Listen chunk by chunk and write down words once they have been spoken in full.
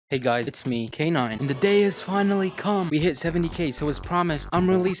Hey guys, it's me, K9, and the day has finally come. We hit 70k, so as promised, I'm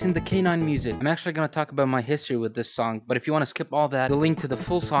releasing the K9 music. I'm actually gonna talk about my history with this song, but if you want to skip all that, the link to the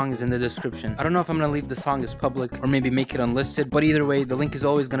full song is in the description. I don't know if I'm gonna leave the song as public, or maybe make it unlisted, but either way, the link is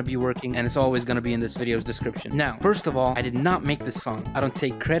always gonna be working, and it's always gonna be in this video's description. Now, first of all, I did not make this song. I don't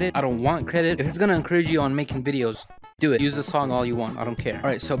take credit, I don't want credit. If it's gonna encourage you on making videos, do it. Use the song all you want. I don't care.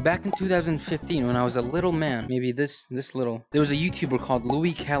 Alright, so back in 2015, when I was a little man, maybe this little, there was a YouTuber called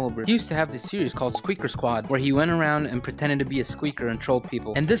Louis Caliber. He used to have this series called Squeaker Squad, where he went around and pretended to be a squeaker and trolled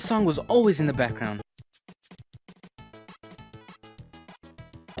people. And this song was always in the background.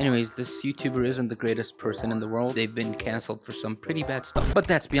 Anyways, this YouTuber isn't the greatest person in the world. They've been cancelled for some pretty bad stuff. But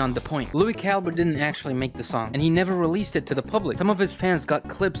that's beyond the point. Louis Caliber didn't actually make the song, and he never released it to the public. Some of his fans got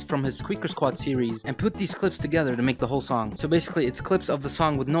clips from his Squeaker Squad series and put these clips together to make the whole song. So basically, it's clips of the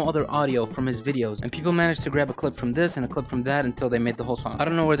song with no other audio from his videos. And people managed to grab a clip from this and a clip from that until they made the whole song. I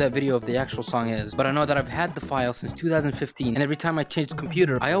don't know where that video of the actual song is, but I know that I've had the file since 2015, and every time I changed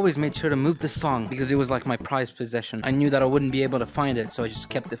computer, I always made sure to move the song because it was like my prized possession. I knew that I wouldn't be able to find it, so I just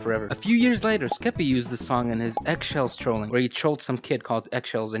kept it forever. A few years later, Skeppy used the song in his Eggshells trolling, where he trolled some kid called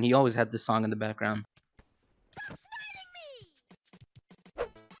Eggshells, and he always had this song in the background.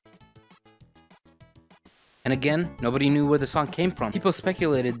 And again, nobody knew where the song came from. People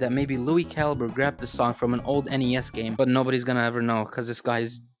speculated that maybe Louis Caliber grabbed the song from an old NES game, but nobody's gonna ever know because this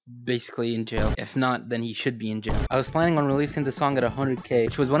guy's basically in jail. If not, then he should be in jail. I was planning on releasing the song at 100k,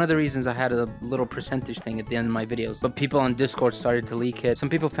 which was one of the reasons I had a little percentage thing at the end of my videos. But people on Discord started to leak it. Some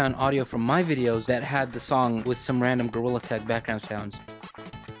people found audio from my videos that had the song with some random gorillatag background sounds.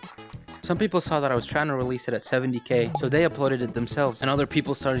 Some people saw that I was trying to release it at 70k, so they uploaded it themselves, and other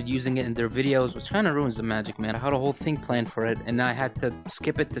people started using it in their videos, which kind of ruins the magic, man. I had a whole thing planned for it, and I had to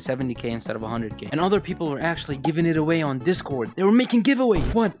skip it to 70k instead of 100k. And other people were actually giving it away on Discord. They were making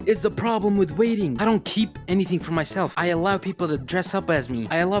giveaways. What is the problem with waiting? I don't keep anything for myself. I allow people to dress up as me.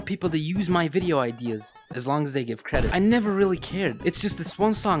 I allow people to use my video ideas, as long as they give credit. I never really cared. It's just this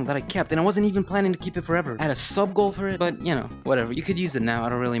one song that I kept, and I wasn't even planning to keep it forever. I had a sub goal for it, but you know, whatever. You could use it now. I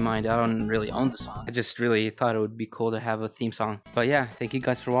don't really mind. I don't really own the song. I just really thought it would be cool to have a theme song. But yeah, thank you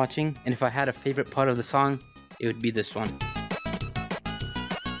guys for watching, and if I had a favorite part of the song, it would be this one.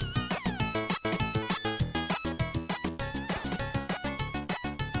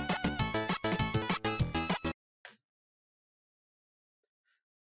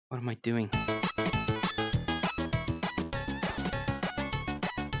 What am I doing?